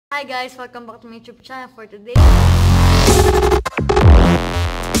Hi guys, welcome back to my YouTube channel for today.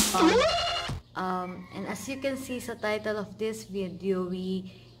 And as you can see sa title of this video,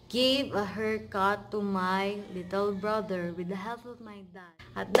 we gave a haircut to my little brother with the help of my dad.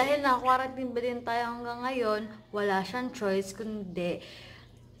 At dahil na-quarantine ba din tayo hanggang ngayon, wala siyang choice kundi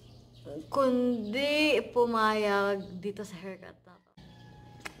pumayag dito sa haircut na to.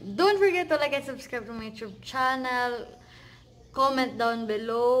 Don't forget to like and subscribe to my YouTube channel. Comment down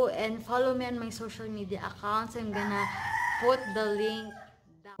below and follow me on my social media accounts. I'm gonna put the link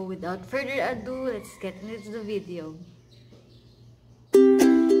down. Without further ado, let's get into the video.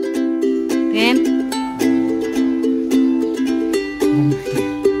 Again?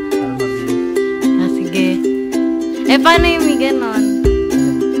 Sige. Paano yung may ganon?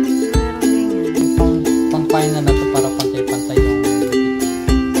 Pang-fine na to para pantay-pantay yung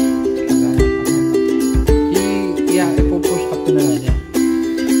ipupush up na lang yan.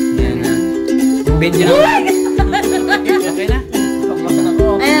 Yan na. Video na. Okay na?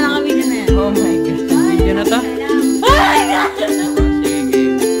 Ayan, naka-video na yan. Oh my God. Video na to? Oh my God!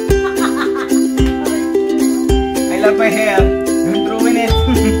 Sige. I love my hair. Don't ruin it.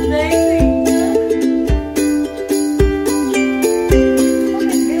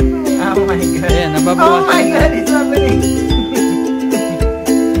 Oh my God. Ayan, nababawas. Oh my God, it's happening.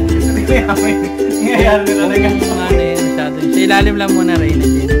 Ngayon na talaga. Sa ilalim lang muna, Reina.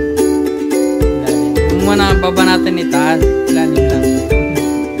 Kung muna baba natin itaas, ilalim lang.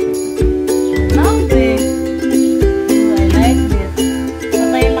 Lovely. I like this.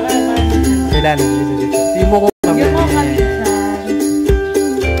 Patay lang ka naman. Sa ilalim, dito. Yung buko kami. Yung buko kami dyan.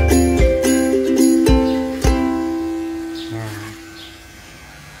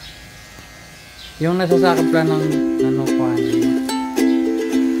 Yung nasasakap lang ng ano ko.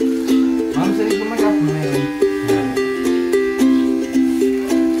 Ma'am, sarili ko mag-up mo na yun.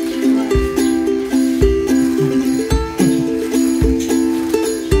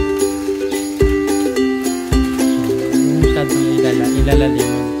 Yung masyadong ilalalim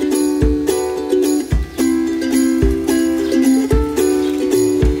mo.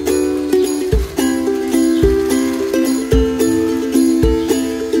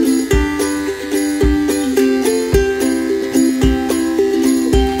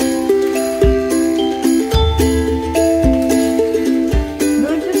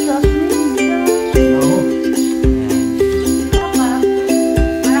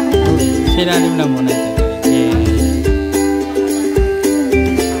 Ilalim lang muna ito.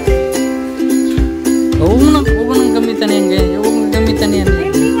 Huwag mo nang gamitan yan ganyan. Huwag mo gamitan yan.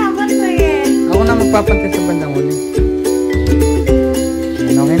 Hindi nga, ba't ba yan? Ako na magpapantay sa bandang uli.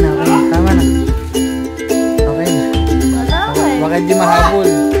 Okay na. Tama na. Okay na. Baka di mahabol.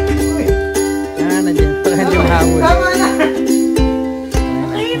 Na dyan. Baka di mahabol. Tama na.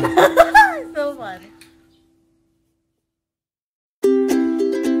 Okay na. So fun.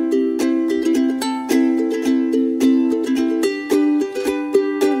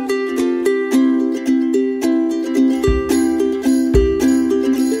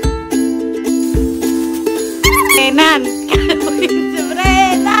 Renan! Kalbuhin si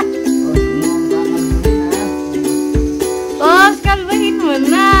Renan! Boss, kalbuhin mo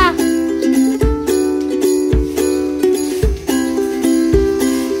na!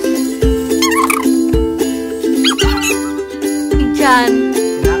 Diyan.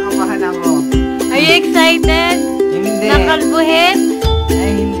 Kinakabahan ako. Are you excited? Hindi. Nakalbuhin?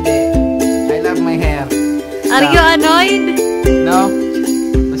 Ay, hindi. I love my hair. Are you annoyed? No?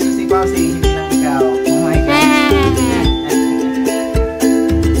 Basta si Pausi, hindi lang ikaw. Oh my God.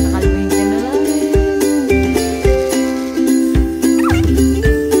 Nakalbuhin ka na lang.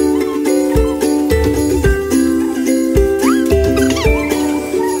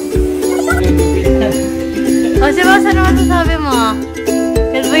 O si Boss, ano masasabi mo?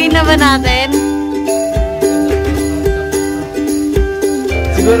 Kalbuhin na ba natin?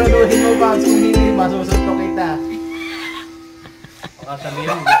 Siguraduhin mo, Pausi, kung hindi, masusuntok kita. Baka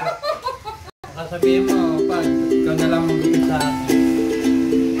sabihin mo, pag ikaw na lang mag-upit sa akin.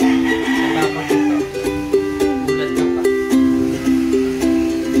 Tapos ito. Bulat ka pa.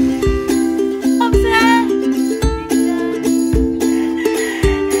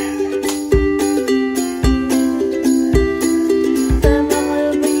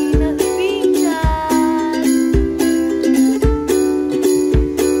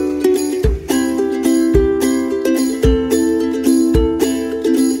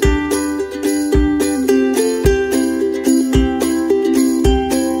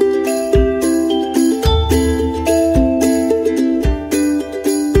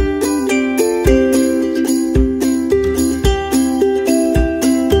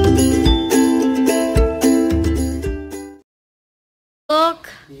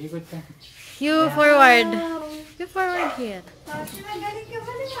 Iikot ka. You forward. You forward here.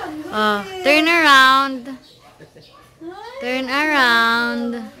 Oh, turn around. Turn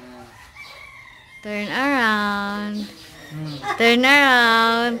around. Turn around. Turn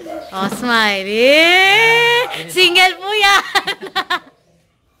around. Oh, smile. Single po yan.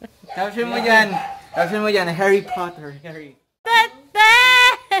 Caption mo dyan. Caption mo dyan. Harry Potter. Harry.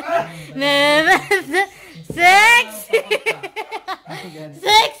 Sexy!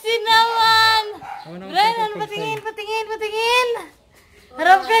 Sexy naman! Brennan, patingin, patingin, patingin!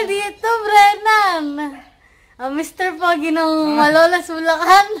 Harap ka dito, Brennan! Mr. Pogi ng Malola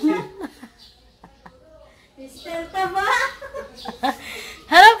Sulakan. Mr. Taba?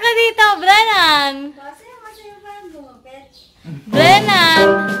 Harap ka dito, Brennan! Masaya ba ang gumapit? Brennan!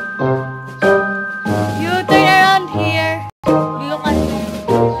 You turn around here. Look at me.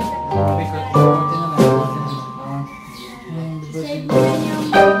 Save mo rin yung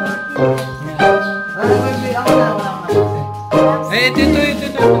Ako na.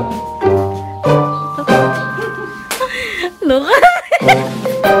 Ito. Look at me.